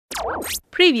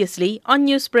Previously on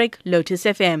Newsbreak, Lotus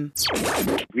FM.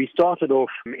 We started off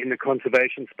in the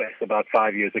conservation space about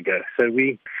 5 years ago. So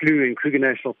we flew in Kruger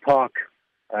National Park,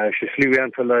 for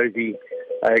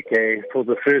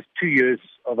the first 2 years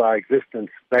of our existence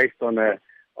based on a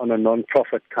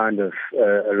non-profit kind of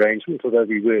arrangement, although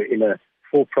we were in a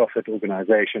for-profit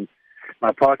organization.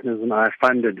 My partners and I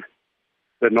funded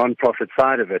the non-profit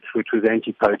side of it, which was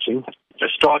anti-poaching. The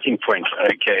starting point,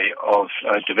 of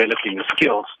developing the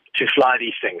skills to fly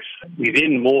these things. We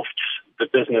then morphed the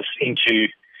business into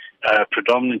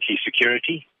predominantly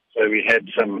security. So we had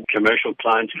some commercial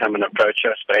clients come and approach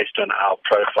us based on our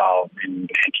profile in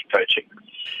anti-poaching.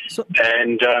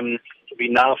 And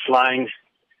we're now flying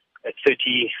at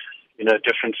 30,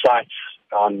 different sites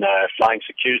on flying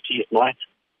security at night.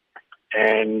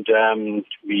 And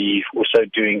we're also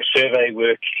doing survey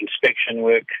work, inspection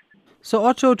work. So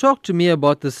Otto, talk to me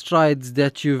about the strides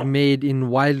that you've made in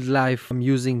wildlife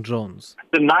using drones.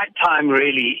 The nighttime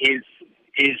really is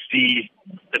the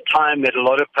time that a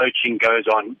lot of poaching goes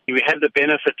on. We have the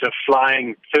benefit of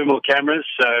flying thermal cameras,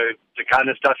 so the kind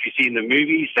of stuff you see in the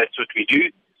movies, that's what we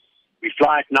do. We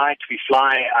fly at night, we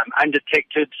fly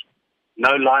undetected,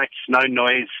 no lights, no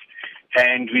noise,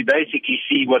 and we basically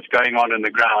see what's going on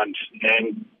the ground.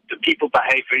 And the people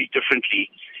behave very differently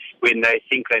when they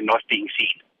think they're not being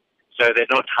seen. So they're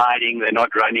not hiding, they're not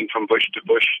running from bush to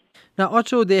bush. Now,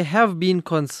 Otto, there have been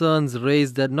concerns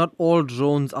raised that not all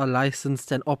drones are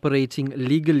licensed and operating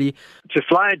legally. To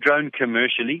fly a drone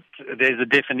commercially, there's a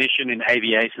definition in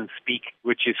aviation speak,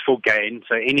 which is for gain.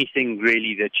 So anything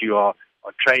really that you are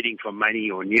trading for money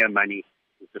or near money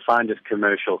is defined as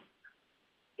commercial.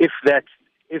 If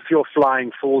your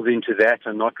flying falls into that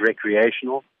and not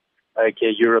recreational,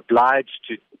 you're obliged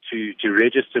to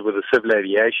register with the civil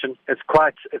aviation. It's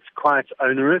quite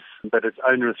onerous, but it's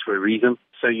onerous for a reason.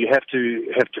 So you have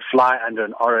to fly under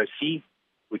an ROC,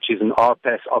 which is an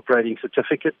RPAS operating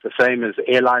certificate, the same as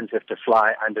airlines have to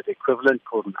fly under the equivalent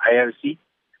called an AOC.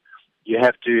 You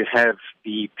have to have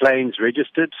the planes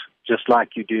registered, just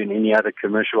like you do in any other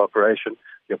commercial operation.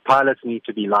 Your pilots need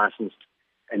to be licensed,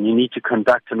 and you need to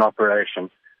conduct an operation,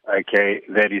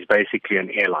 that is basically an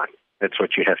airline. That's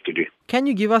what you have to do. Can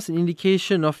you give us an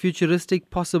indication of futuristic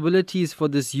possibilities for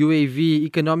this UAV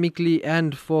economically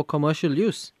and for commercial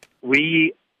use?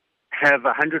 We have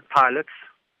 100 pilots.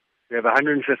 We have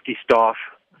 150 staff.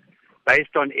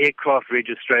 Based on aircraft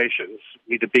registrations,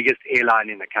 we're the biggest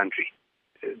airline in the country.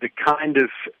 The kind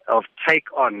of take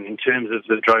on in terms of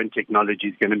the drone technology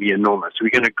is going to be enormous. We're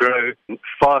going to grow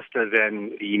faster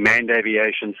than the manned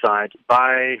aviation side.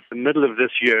 By the middle of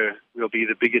this year, we'll be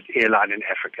the biggest airline in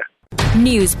Africa.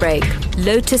 Newsbreak,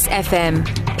 Lotus FM,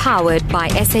 powered by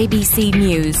SABC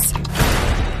News.